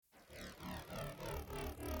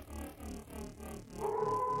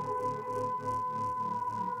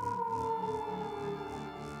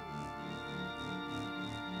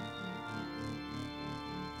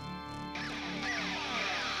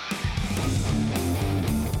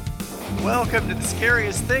Welcome to the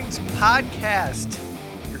Scariest Things podcast,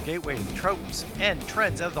 your gateway to the tropes and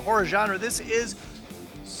trends of the horror genre. This is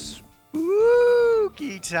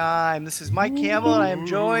spooky time. This is Mike Campbell, and I am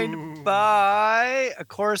joined by a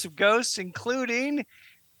chorus of ghosts, including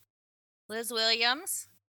Liz Williams,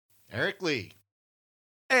 Eric Lee,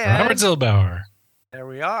 and Robert Zilbauer. There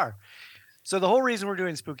we are. So the whole reason we're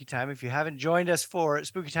doing Spooky Time, if you haven't joined us for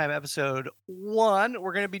Spooky Time episode 1,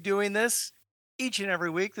 we're going to be doing this each and every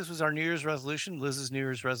week. This was our New Year's resolution, Liz's New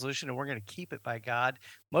Year's resolution, and we're going to keep it, by God.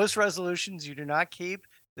 Most resolutions you do not keep.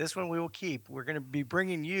 This one we will keep. We're going to be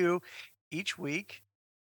bringing you each week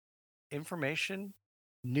information,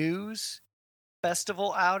 news,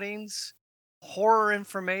 festival outings, horror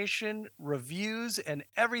information, reviews, and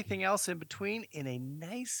everything else in between in a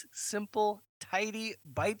nice, simple, tidy,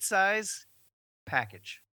 bite-sized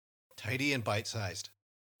package. tidy and bite-sized.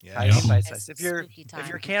 Yeah, Tidy and Yum. bite-sized. If you're Spooky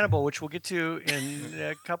time. cannibal, which we'll get to in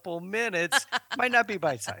a couple minutes, might not be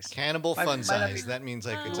bite-sized. Cannibal Might- fun might not size. be- That means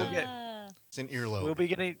like it's We'll get- it's an earlobe.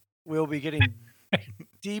 We'll be getting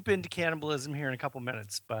deep into cannibalism here in a couple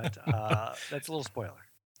minutes, but that's a little spoiler.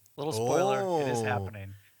 Little spoiler. It is Oh.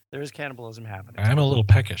 happening. There is cannibalism happening. I'm a little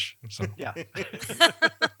peckish. So Yeah.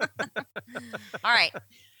 All right.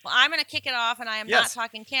 Well, I'm going to kick it off, and I am Yes. not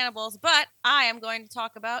talking cannibals, but I am going to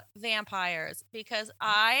talk about vampires because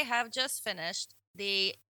I have just finished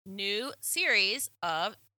the new series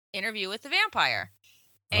of Interview with the Vampire.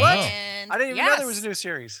 What? And I didn't even know there was a new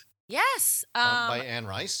series. Yes. By Anne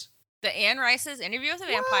Rice. The Anne Rice's Interview with the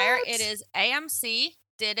Vampire. What? It is AMC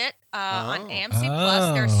did it on Oh. AMC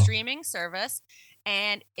Plus, their Oh. streaming service,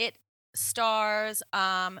 and it stars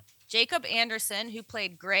Jacob Anderson, who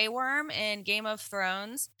played Grey Worm in Game of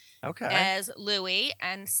Thrones Okay. as Louis,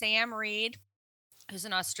 and Sam Reed, who's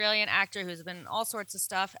an Australian actor who's been in all sorts of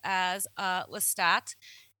stuff as Lestat,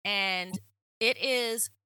 and it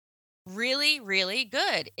is really, really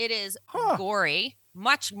good. It is Huh. gory,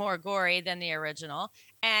 much more gory than the original.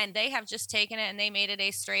 And they have just taken it and they made it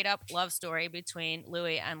a straight up love story between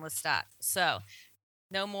Louis and Lestat. So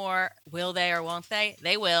no more will they or won't they?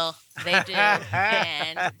 They will. They do.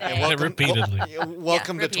 And they Repeatedly.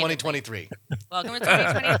 Welcome to repeatedly. 2023. welcome to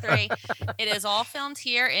 2023. It is all filmed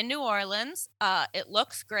here in New Orleans. It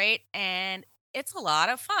looks great and it's a lot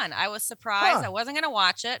of fun. I was surprised. Huh. I wasn't going to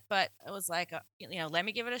watch it, but it was like, let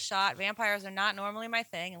me give it a shot. Vampires are not normally my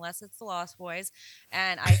thing unless it's the Lost Boys.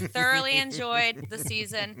 And I thoroughly enjoyed the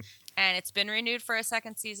season, and it's been renewed for a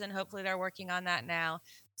second season. Hopefully they're working on that now.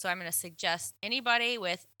 So I'm going to suggest anybody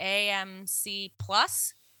with AMC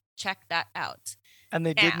Plus, check that out. And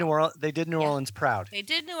they did Now. New Orleans. They did New Yeah. Orleans proud. They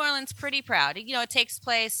did New Orleans pretty proud. It takes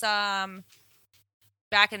place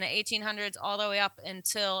back in the 1800s all the way up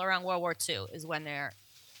until around World War II is when they're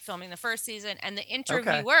filming the first season. And the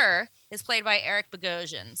interviewer is played by Eric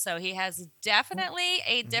Bogosian. So he has definitely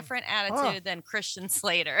a different attitude than Christian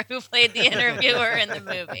Slater, who played the interviewer in the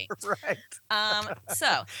movie. Right.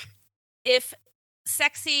 So if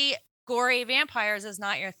sexy, gory vampires is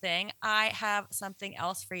not your thing, I have something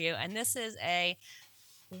else for you. And this is a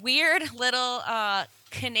weird little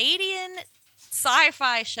Canadian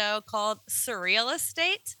sci-fi show called Surreal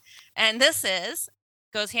Estate. And this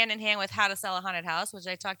goes hand in hand with How to Sell a Haunted House, which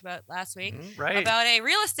I talked about last week, Right. about a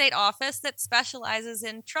real estate office that specializes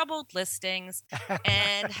in troubled listings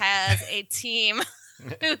and has a team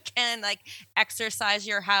who can exercise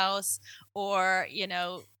your house or,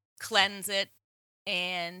 cleanse it.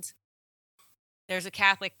 And there's a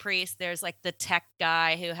Catholic priest. There's the tech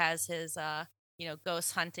guy who has his,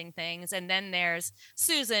 ghost hunting things. And then there's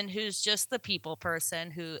Susan, who's just the people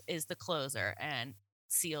person who is the closer and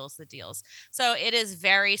seals the deals. So it is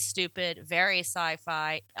very stupid, very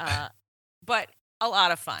sci-fi, but a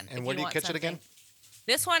lot of fun. And if where do you want catch it again?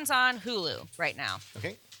 This one's on Hulu right now.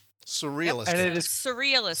 Okay. Surreal And Estate. it is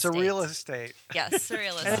Surreal Estate. Surreal Estate. Yes,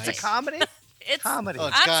 Surreal Estate. And it's a comedy? It's Comedy. Oh,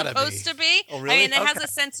 it's I'm gotta supposed be. to be. Oh, I really? mean, it has Okay. a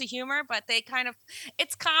sense of humor, but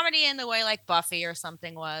it's comedy in the way like Buffy or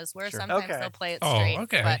something was, where Sure. sometimes Okay. they'll play it Oh, straight.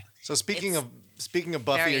 okay. But So speaking It's of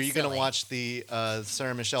Buffy, very are you going to silly. watch the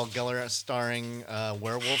Sarah Michelle Gellar starring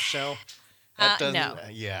werewolf show? No.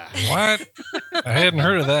 Yeah. what? I hadn't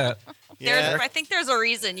heard of that. Yeah. I think there's a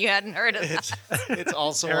reason you hadn't heard of that. It's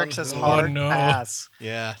also Eric on says Hulu. hard no. pass.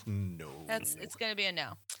 Yeah. No. It's going to be a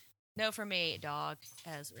no. No for me, dog,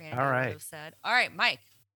 as Randy All right. would have said. All right, Mike.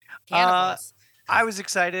 Uh, Cannibals. I was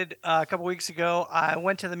excited a couple weeks ago. I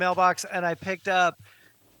went to the mailbox and I picked up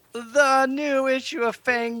the new issue of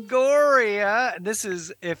Fangoria. This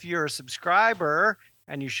is if you're a subscriber,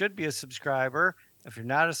 and you should be a subscriber. If you're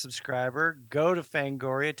not a subscriber, go to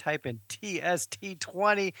Fangoria, type in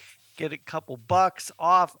TST20, get a couple bucks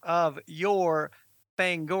off of your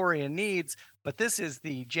Fangorian needs, but this is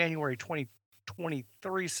the January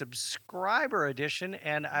 2023 subscriber edition.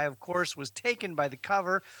 And I, of course, was taken by the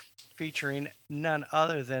cover featuring none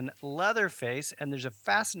other than Leatherface. And there's a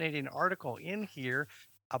fascinating article in here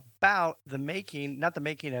about the making, not the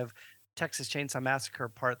making of Texas Chainsaw Massacre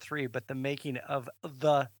Part 3, but the making of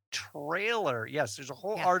the trailer. Yes, there's a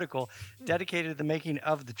whole Yeah. article dedicated to the making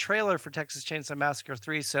of the trailer for Texas Chainsaw Massacre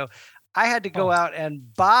 3. So I had to go out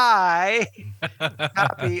and buy a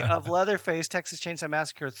copy of Leatherface Texas Chainsaw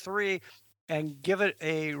Massacre 3 and give it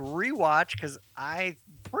a rewatch because I'm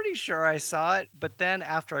pretty sure I saw it. But then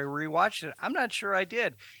after I rewatched it, I'm not sure I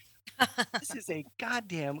did. This is a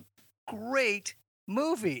goddamn great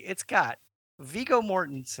movie. It's got Viggo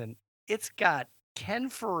Mortensen. It's got Ken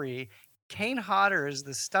Faree. Kane Hodder is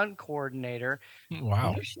the stunt coordinator.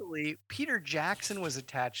 Wow. Initially, Peter Jackson was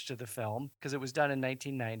attached to the film because it was done in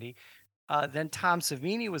 1990. Then Tom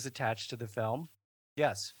Savini was attached to the film.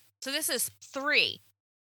 Yes. So this is 3.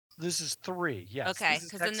 This is 3. Yes. Okay, This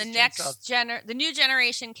is because then the Texas Chainsaw. next the new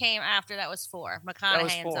generation came after. That was 4. That was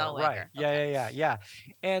McConaughey and 4, Zellweger. right? Yeah.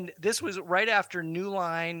 And this was right after New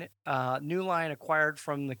Line. New Line acquired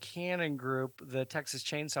from the Cannon Group the Texas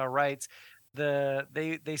Chainsaw rights.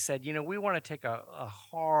 They said, we want to take a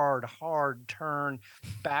hard turn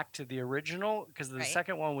back to the original because the Right.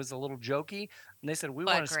 second one was a little jokey, and they said we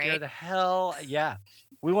But want to scare great. the hell,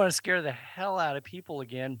 we want to scare the hell out of people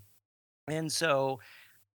again, and so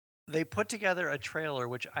they put together a trailer,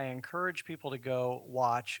 which I encourage people to go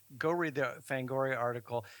watch. Go read the Fangoria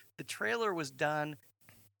article. The trailer was done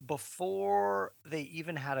before they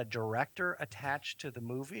even had a director attached to the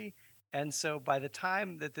movie. And so by the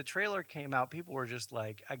time that the trailer came out, people were just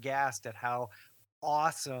like aghast at how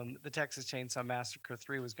awesome the Texas Chainsaw Massacre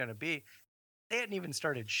 3 was going to be. They hadn't even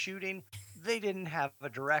started shooting. They didn't have a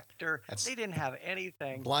director. They didn't have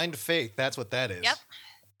anything. Blind faith. That's what that is. Yep.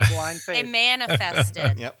 Blind They faith.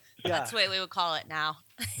 manifested. Yep. Yeah. That's what we would call it now.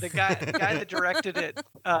 The guy that directed it,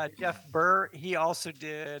 Jeff Burr, he also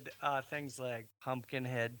did things like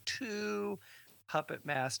Pumpkinhead 2, Puppet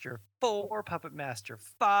Master 4, Puppet Master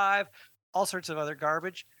 5, all sorts of other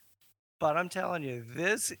garbage. But I'm telling you,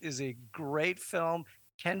 this is a great film.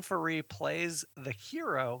 Ken Faree plays the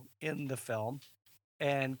hero in the film,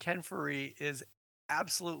 and Ken Faree is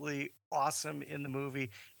absolutely awesome in the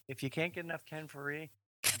movie. If you can't get enough Ken Faree,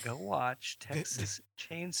 go watch Texas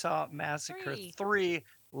Chainsaw Massacre 3,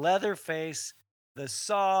 Leatherface. The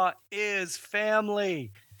Saw is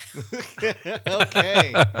family.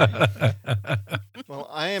 Okay. Well,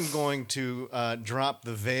 I am going to drop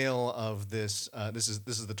the veil of this. This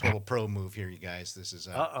is the total pro move here, you guys. This is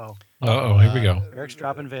Here we go. Eric's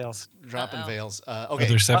dropping veils. dropping veils. Are Okay.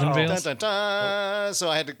 there 7 Uh-oh. veils? Dun, dun, dun. So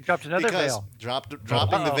I had to Dropped another because veil. dropping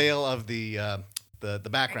the Uh-oh. veil of the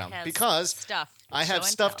background Has because stuff. I have Show and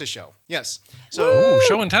stuff tell. to show. Yes. So Ooh,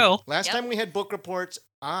 show and tell. last Yep. time we had book reports,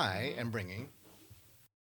 I am bringing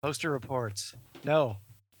Poster reports. No.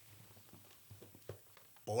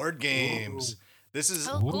 board games. This is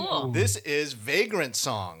Oh, cool. This is Vagrant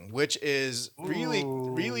Song, which is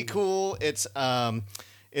really cool. It's a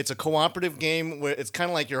cooperative game where it's kind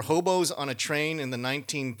of like you're hobos on a train in the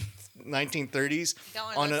 1930s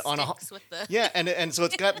Going on a sticks with the yeah, and so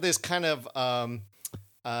it's got this kind of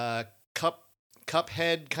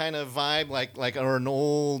Cuphead kind of vibe, like or an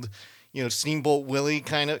old Steamboat Willie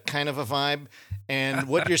kind of a vibe. And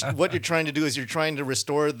what you're trying to do is you're trying to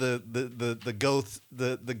restore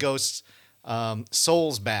the ghost's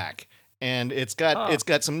souls back. And it's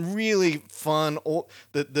got some really fun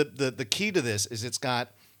the key to this is it's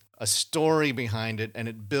got a story behind it, and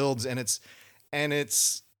it builds, and it's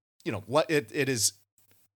what it is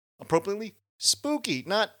appropriately spooky,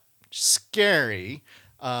 not scary.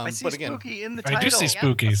 I see But again, spooky in the title. I do see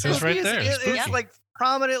spooky. It says right there. It's Spooky. like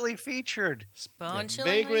prominently featured. bone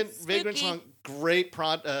chilling. Vagrant Song, great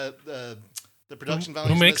the production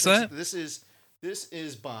value. Who makes that? This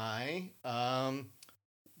is by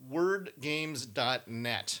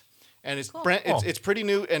wordgames.net, and it's Cool. it's pretty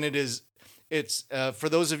new, and it's for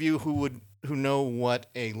those of you who know what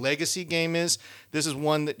a legacy game is. This is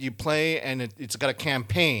one that you play, and it's got a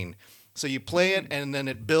campaign. So you play it, and then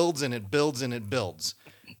it builds and it builds and it builds.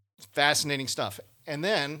 Fascinating stuff. And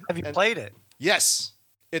then Have you played it? Yes,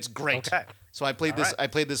 it's great. Okay. So I played All this. right. I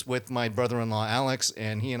played this with my brother-in-law Alex,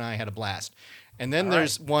 and he and I had a blast. And then All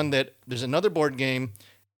there's there's another board game,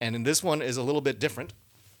 and in this one is a little bit different.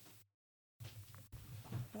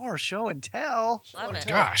 More show and tell. Love it.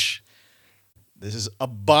 Gosh. This is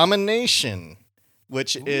Abomination,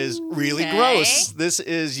 which is really Okay. gross. This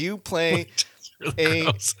is you play. a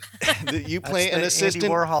Gross. you That's play the an Andy assistant.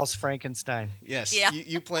 Warhol's Frankenstein. Yes, Yeah.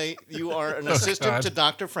 you are an Oh, assistant God. to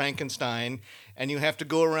Dr. Frankenstein, and you have to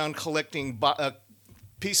go around collecting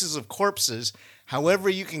pieces of corpses, however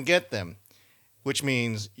you can get them. Which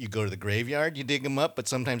means you go to the graveyard, you dig them up, but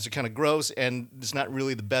sometimes they're kind of gross, and it's not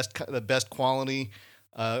really the best quality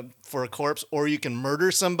for a corpse. Or you can murder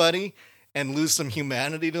somebody and lose some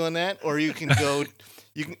humanity doing that, or you can go.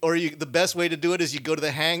 The best way to do it is you go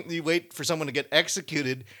to you wait for someone to get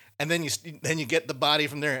executed, and then you get the body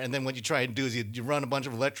from there, and then what you try and do is you run a bunch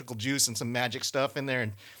of electrical juice and some magic stuff in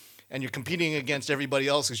there, and you're competing against everybody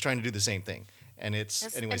else who's trying to do the same thing. And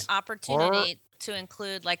It's anyways. an opportunity to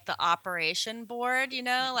include like the operation board,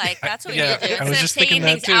 like that's what Yeah, you do. I was Instead of just thinking taking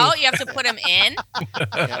that things too. out, you have to put them in.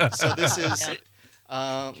 Yeah, so this is.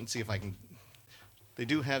 Yeah. Let's see if I can. They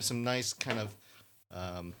do have some nice kind of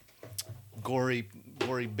gory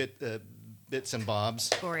bits and bobs.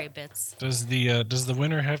 Gory bits. Does the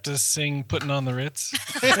winner have to sing "Putting on the Ritz"?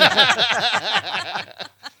 They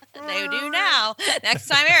do now. Next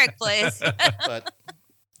time Eric plays. But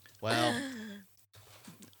well,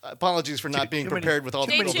 apologies for not being too many- prepared with all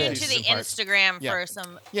too Stay the many little tuned to pieces the and parts. Instagram Yeah. for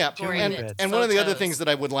some Yeah, gory many bits. bits. and one of the other photos. things that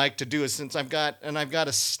I would like to do is since I've got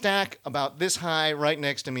a stack about this high right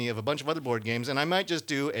next to me of a bunch of other board games, and I might just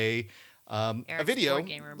do a Eric's video, board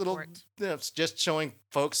game little, report. just showing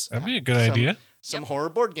folks That'd be a good idea. some Yep. horror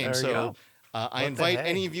board games. There you So go. I What the invite heck?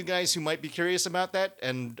 any of you guys who might be curious about that,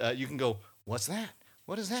 and you can go, "What's that?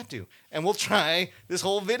 What does that do?" And we'll try this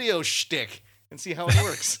whole video shtick and see how it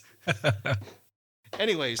works.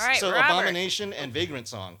 Anyways, All right, so Robert. Abomination and Vagrant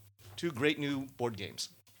Song, two great new board games.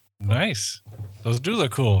 Nice. Those do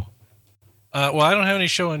look cool. Well, I don't have any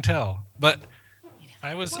show and tell, but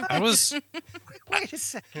I was Wait a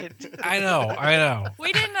second. I know.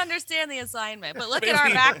 We didn't understand the assignment, but look at our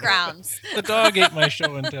backgrounds. The dog ate my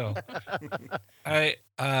show and tell. I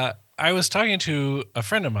was talking to a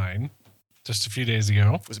friend of mine just a few days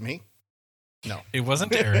ago. Was it me? No. It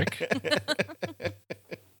wasn't Eric.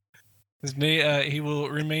 He will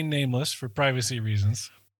remain nameless for privacy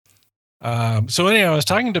reasons. So anyway, I was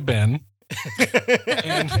talking to Ben,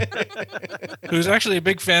 who's actually a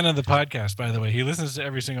big fan of the podcast, by the way. He listens to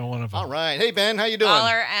every single one of them. All right. Hey Ben, how you doing?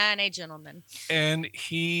 Caller and a gentleman. And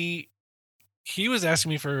he was asking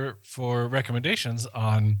me for recommendations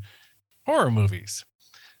on horror movies.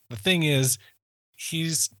 The thing is,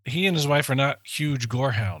 he and his wife are not huge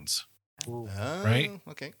gore hounds. Ooh. Oh, Right?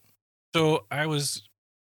 Okay. So I was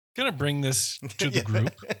gonna bring this to the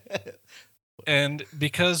group. And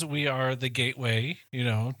because we are the gateway,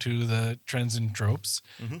 to the trends and tropes,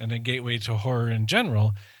 Mhm. and a gateway to horror in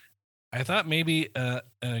general, I thought maybe a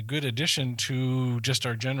good addition to just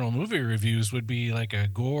our general movie reviews would be like a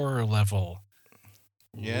gore level.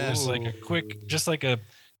 Yes. Just like a quick, just like a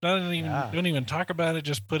don't even talk about it.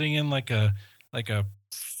 Just putting in like a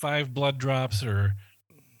 5 blood drops or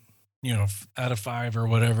out of 5 or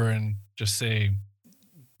whatever, and just say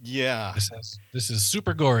Yeah. this is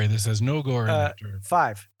super gory. This has no gore in it. Or,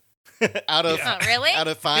 5. out of Oh, really? out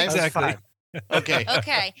of 5. That was Exactly. 5. Okay.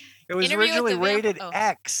 Okay. It was Interview with originally the Vamp- rated oh.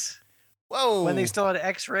 X. Whoa. When they still had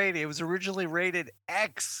X rating, it was originally rated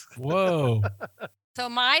X. whoa. So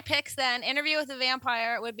my picks then, Interview with a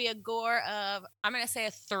Vampire would be a gore of, I'm going to say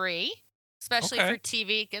a 3, especially Okay. for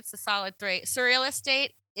TV. It gets a solid 3. Surrealist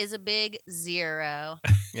Date is a big 0.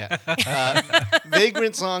 Yeah.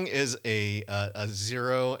 Vagrant Song is a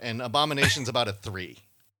 0, and Abomination's about a 3.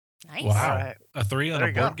 Nice. Wow. All right. A 3 on There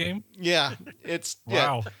a you board go. Yeah. It's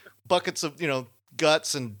Wow. buckets of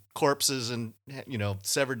guts and corpses and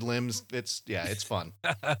severed limbs. It's fun.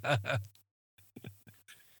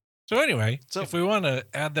 So anyway, So- if we want to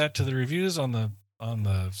add that to the reviews on the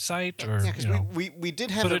site, or Yeah, because we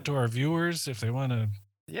did have put it to our viewers if they want to.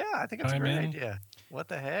 Yeah, I think it's a I'm great in. idea. What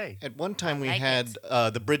the hey? at one time we like had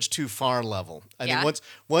the Bridge Too Far level. I Yeah. mean,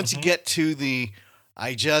 once Mhm. you get to the,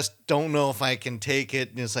 I just don't know if I can take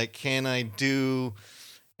it. And it's like, can I do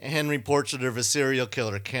Henry Portrait of a Serial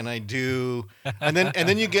Killer? Can I do? And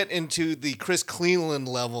then you get into the Chris Cleveland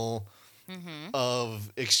level Mm-hmm.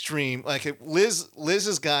 of extreme. Like Liz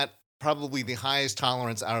has got probably the highest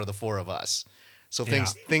tolerance out of the 4 of us. So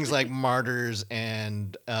things like Martyrs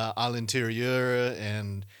and À l'intérieur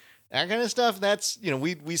and that kind of stuff. That's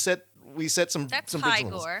we set some That's some high bridge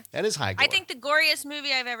levels. gore. That is high gore. I think the goriest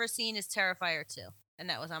movie I've ever seen is Terrifier 2. And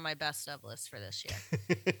that was on my best of list for this year.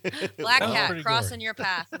 Black That was Cat pretty crossing gory. your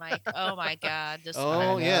path, Mike. Oh my God. This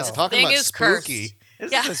Oh I yes, know. talking Thing about is cursed. spooky.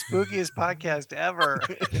 This Yeah. is the spookiest podcast ever.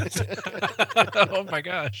 Oh my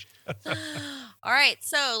gosh. All right,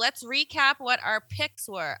 so let's recap what our picks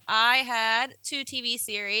were. I had 2 TV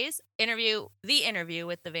series, The Interview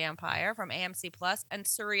with the Vampire from AMC Plus and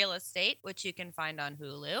Surreal Estate, which you can find on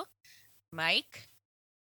Hulu. Mike?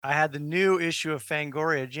 I had the new issue of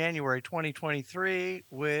Fangoria, January 2023,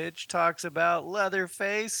 which talks about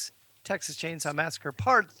Leatherface, Texas Chainsaw Massacre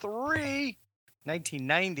Part 3,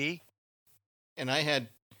 1990. And I had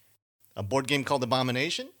a board game called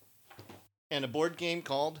Abomination and a board game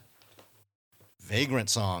called Vagrant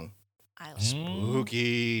Song. I love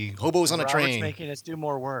Spooky. Hobos on a Robert's train. making us do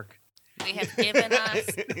more work. We have given us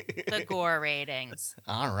the gore ratings.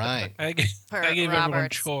 All right. I gave everyone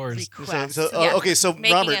Robert's chores. request. So okay, so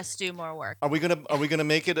making Robert, us do more work. are we gonna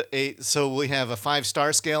make it so we have a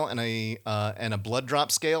 5-star scale and a blood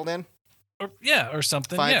drop scale then? Or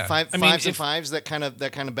something. Yeah. Fives and fives. That kind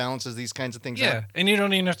of balances these kinds of things out. Yeah, and you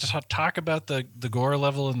don't even have to talk about the gore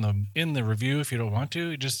level in the review if you don't want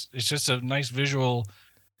to. It's just a nice visual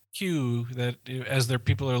cue that as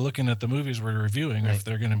people are looking at the movies we're reviewing, Right. if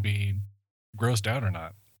they're going to be grossed out or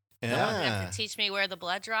not. You have Yeah. to teach me where the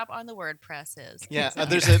blood drop on the WordPress is. Yeah, So-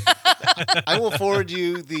 there's I will forward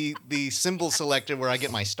you the symbol selector where I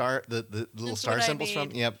get my star, the little That's star what I symbols from.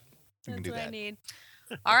 need. Yep, you That's can do what I that. need.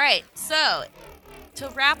 All right, so to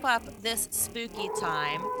wrap up this spooky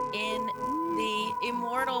time, in the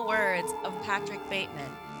immortal words of Patrick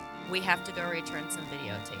Bateman, we have to go return some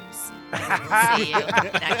videotapes. And we will see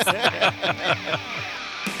you next time.